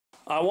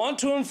I want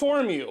to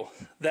inform you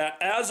that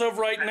as of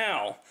right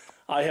now,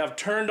 I have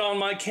turned on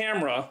my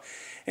camera,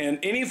 and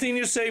anything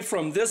you say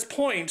from this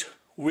point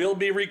will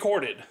be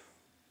recorded.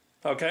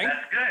 Okay?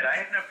 That's good. I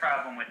have no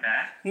problem with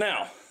that.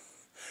 Now,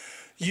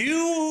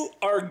 you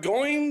work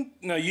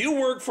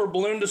for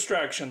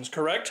BalloonDistractions,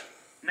 correct?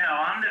 No,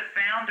 I'm the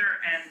founder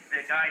and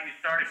the guy who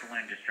started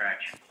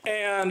BalloonDistractions.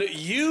 And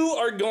you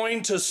are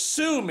going to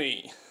sue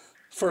me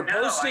for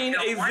posting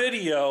a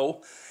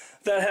video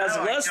that has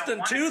less than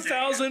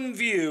 2,000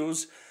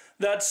 views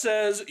that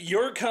says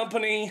your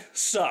company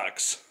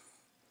sucks.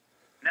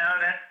 No,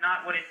 that's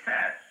not what it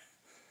says.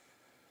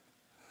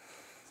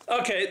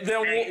 Okay,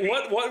 then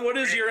what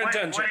is your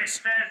intentions? What it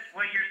says,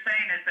 what you're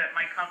saying is that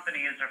my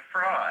company is a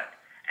fraud.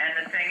 And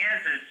the thing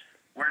is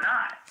we're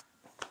not.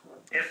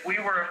 If we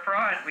were a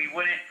fraud, 400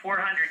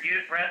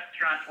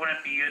 restaurants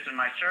wouldn't be using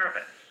my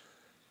service.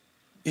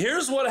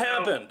 Here's what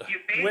happened. You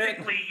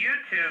basically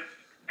YouTube,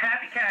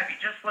 HappyCabbie,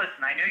 just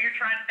listen. I know you're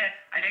trying to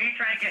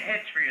get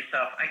hits for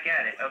yourself. I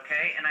get it,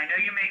 okay? And I know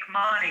you make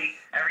money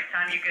every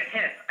time you get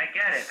hits. I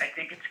get it. I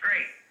think it's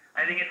great.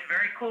 I think it's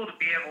very cool to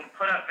be able to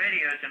put up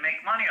videos and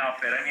make money off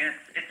it. I mean,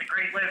 it's a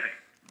great living,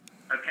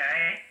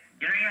 okay?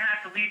 You don't even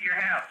have to leave your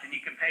house and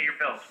you can pay your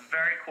bills. It's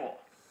very cool.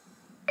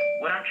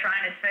 What I'm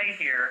trying to say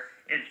here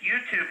is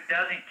YouTube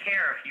doesn't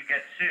care if you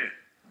get sued.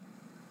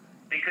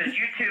 Because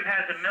YouTube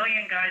has a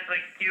million guys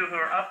like you who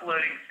are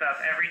uploading stuff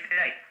every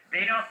day.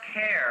 They don't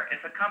care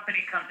if a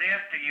company comes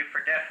after you for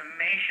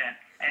defamation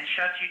and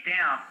shuts you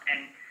down.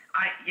 And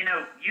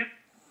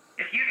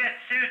if you get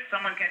sued,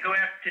 someone can go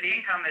after the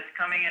income that's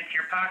coming into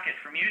your pocket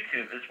from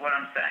YouTube, is what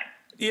I'm saying.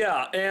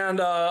 Yeah, and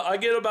I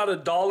get about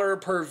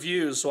 $1 per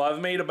view, so I've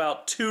made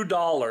about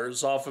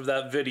 $2 off of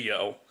that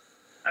video.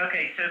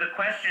 Okay, so the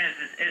question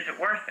is it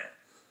worth it?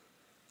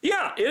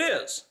 Yeah,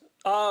 it is.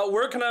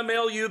 Where can I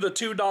mail you the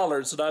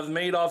 $2 that I've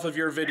made off of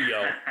your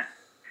video?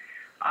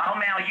 I'll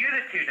mail you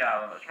the $2.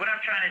 What I'm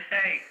trying to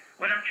say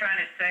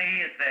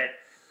is that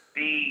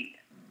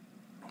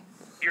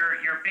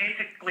you're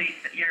basically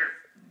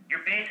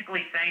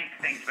saying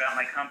things about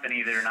my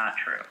company that are not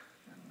true.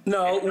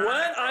 No,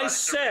 what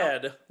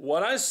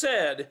I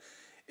said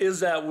is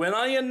that when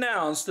I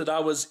announced that I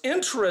was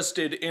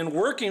interested in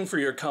working for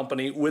your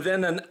company,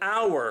 within an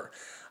hour,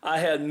 I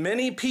had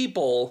many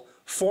people,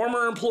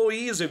 former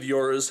employees of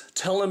yours,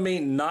 telling me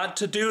not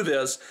to do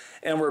this,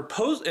 and were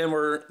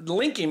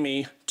linking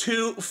me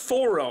to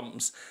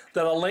forums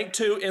that I'll link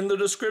to in the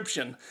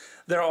description.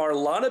 There are a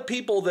lot of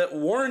people that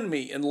warned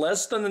me in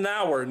less than an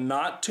hour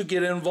not to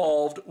get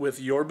involved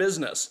with your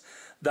business.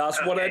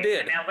 That's what I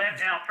did. Now,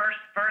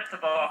 first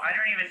of all, I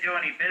don't even do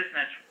any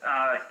business.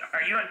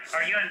 Are you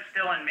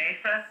still in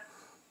Mesa?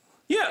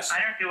 Yes.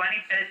 I don't do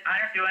any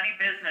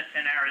business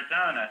in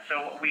Arizona,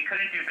 so we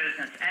couldn't do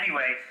business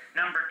anyway.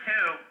 Number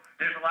two,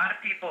 there's a lot of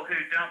people who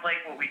don't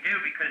like what we do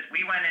because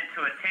we went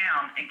into a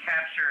town and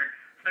captured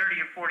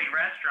 30 or 40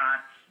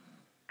 restaurants,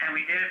 and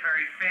we did it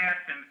very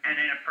fast and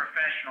in a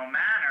professional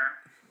manner.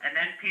 And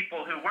then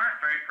people who weren't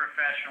very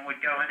professional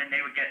would go in and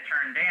they would get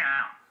turned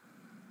down.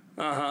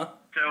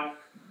 So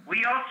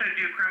we also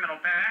do criminal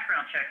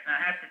background checks, and I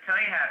have to tell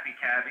you,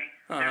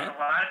 HappyCabbie, there's a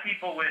lot of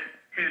people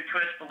who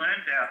twist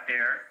balloons out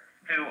there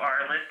who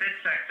are listed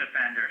sex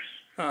offenders,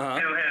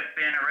 who have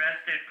been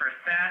arrested for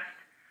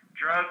theft,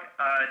 drug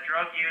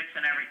use,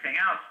 and everything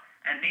else.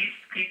 And these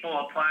people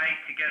apply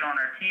to get on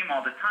our team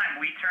all the time.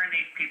 We turn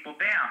these people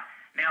down.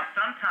 Now,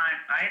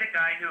 sometimes I had a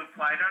guy who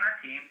applied on our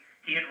team.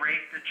 He had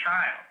raped a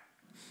child.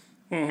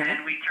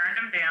 And we turned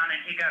him down,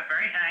 and he got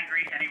very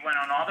angry, and he went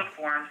on all the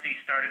forums, and he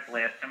started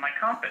blasting my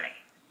company.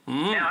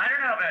 Now, I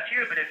don't know about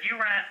you, but if you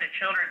ran a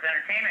children's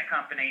entertainment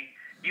company,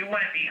 you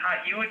wouldn't be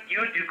hot. You would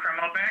do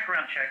criminal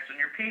background checks on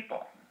your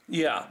people.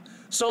 Yeah.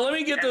 So let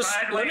me get this.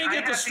 Let me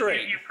get this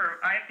straight.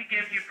 I have to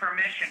give you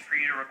permission for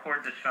you to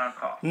record this phone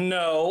call.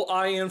 No,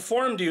 I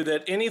informed you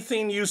that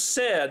anything you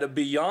said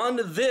beyond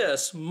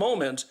this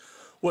moment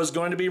was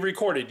going to be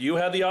recorded. You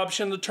had the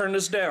option to turn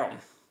this down.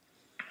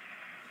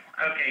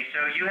 Okay,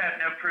 so you have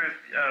no proof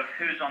of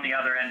who's on the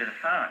other end of the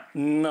phone.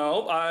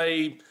 No,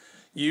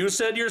 you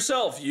said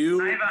yourself. I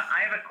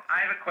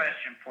have a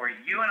question for you.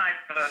 You and I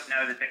both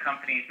know that the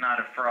company's not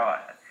a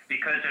fraud.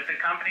 Because if the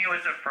company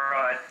was a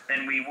fraud,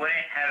 then we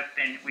wouldn't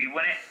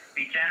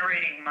be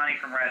generating money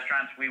from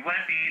restaurants. We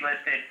wouldn't be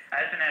listed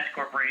as an S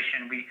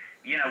corporation. We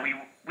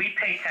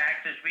pay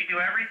taxes. We do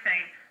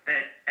everything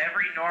that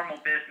every normal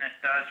business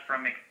does,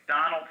 from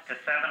McDonald's to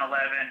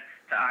 7-Eleven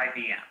to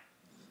IBM.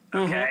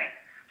 Okay?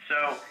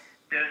 So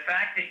the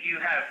fact that you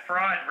have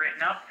fraud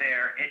written up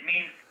there, it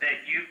means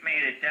that you've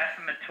made a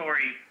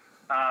defamatory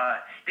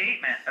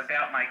statement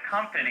about my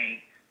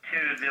company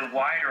to the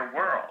wider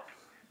world.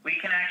 We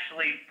can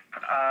actually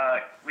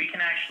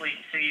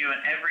see you in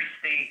every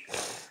state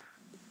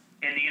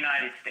in the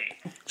United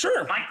States.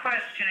 Sure. My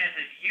question is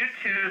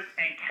YouTube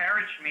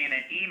encouraged me in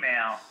an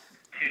email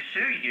to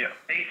sue you.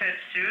 They said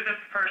sue the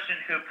person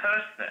who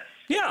posts this.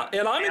 Yeah,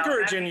 and I'm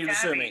encouraging you to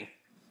sue me.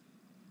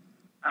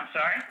 I'm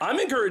sorry? I'm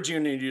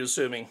encouraging you to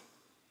sue me.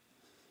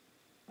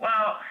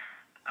 Well,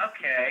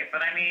 okay,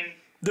 but I mean...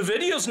 The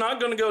video's not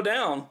going to go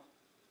down.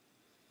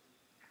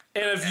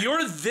 And if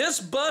you're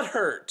this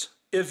butthurt,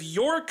 if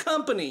your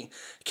company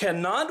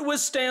cannot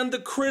withstand the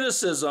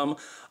criticism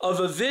of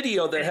a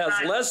video that has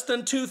less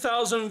than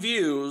 2,000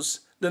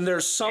 views, then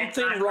there's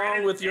something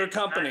wrong with your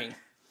company.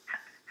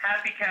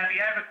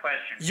 HappyCabbie, I have a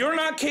question. You're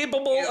not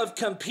capable of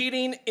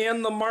competing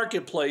in the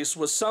marketplace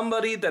with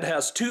somebody that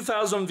has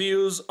 2,000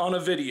 views on a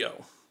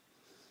video.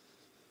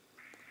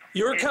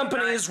 Your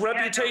company's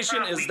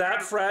reputation is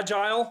that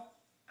fragile?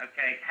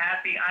 Okay,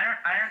 Happy, I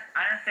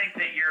don't think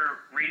that you're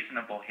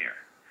reasonable here.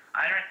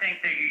 I don't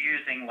think that you're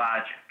using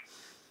logic.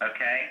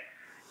 Okay?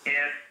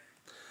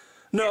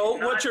 No,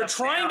 what you're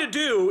trying to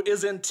do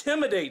is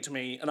intimidate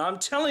me, and I'm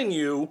telling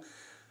you,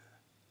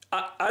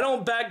 I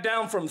don't back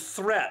down from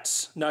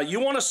threats. Now, you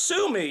want to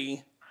sue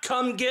me,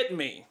 come get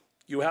me.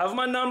 You have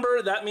my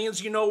number, that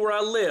means you know where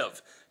I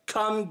live.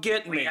 Come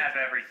get me. We have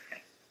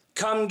everything.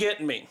 Come get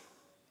me.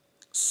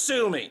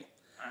 Sue me.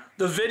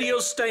 The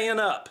video's staying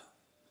up.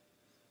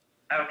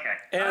 Okay.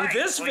 And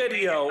this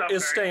video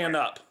is staying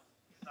up.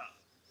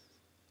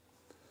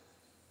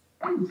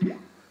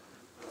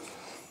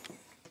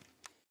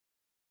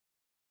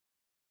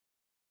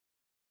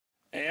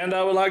 And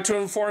I would like to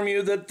inform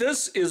you that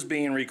this is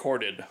being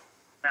recorded.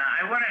 Now,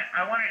 I want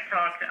to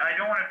talk. I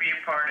don't want to be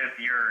a part of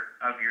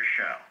your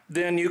show.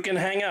 Then you can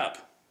hang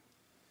up.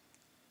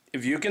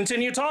 If you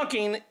continue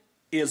talking,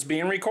 it's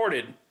being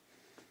recorded.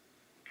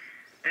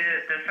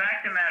 The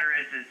fact of the matter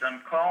is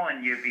I'm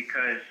calling you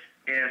because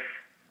if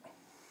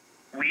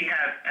we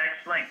have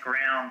excellent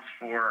grounds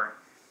for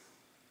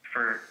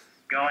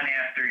going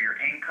after your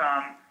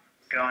income,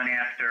 going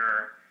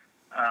after,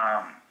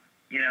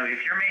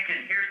 if you're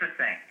making. Here's the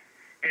thing.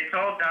 It's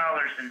all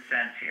dollars and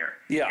cents here.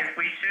 Yeah. If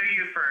we sue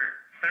you for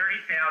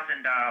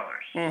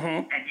 $30,000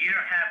 and you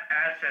don't have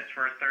assets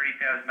worth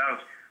 $30,000,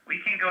 we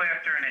can go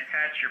after and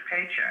attach your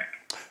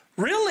paycheck.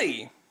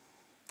 Really?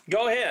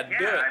 Go ahead. Yeah,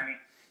 do it. I mean.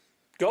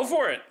 Go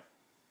for it.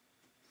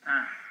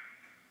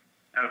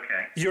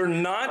 Okay. You're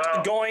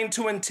not going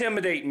to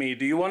intimidate me.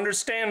 Do you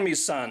understand me,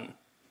 son?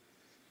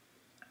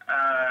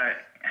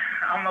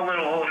 I'm a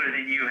little older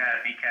than you,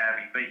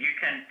 HappyCabbie, but you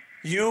can.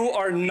 You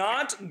are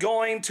not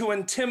going to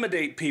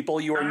intimidate people.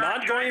 You are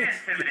not going to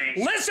intimidate.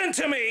 Listen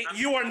to me.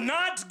 You are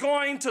not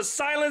going to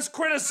silence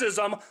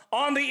criticism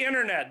on the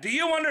internet. Do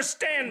you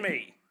understand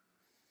me?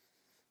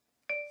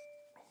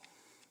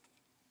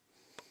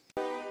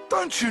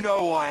 Don't you know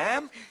who I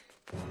am?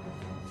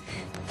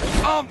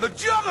 I'm the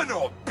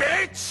Juggernaut,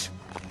 bitch!